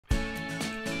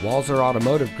Walser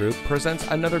Automotive Group presents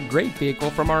another great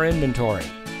vehicle from our inventory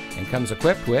and comes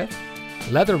equipped with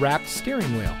leather-wrapped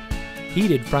steering wheel,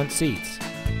 heated front seats,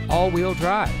 all-wheel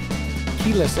drive,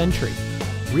 keyless entry,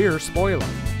 rear spoiler,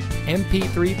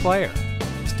 MP3 player,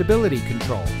 stability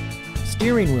control,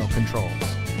 steering wheel controls,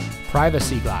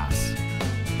 privacy glass,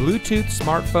 Bluetooth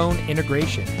smartphone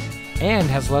integration, and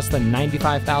has less than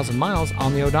 95,000 miles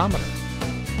on the odometer.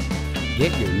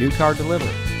 Get your new car delivered.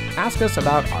 Ask us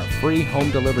about our free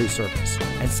home delivery service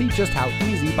and see just how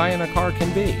easy buying a car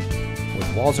can be. With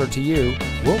Walser to You,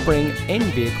 we'll bring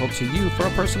any vehicle to you for a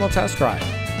personal test drive.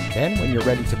 Then, when you're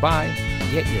ready to buy,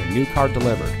 get your new car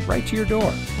delivered right to your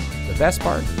door. The best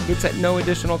part, it's at no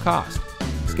additional cost.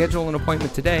 Schedule an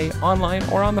appointment today, online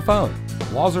or on the phone.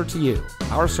 Walser to You,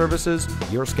 our services,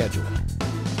 your schedule.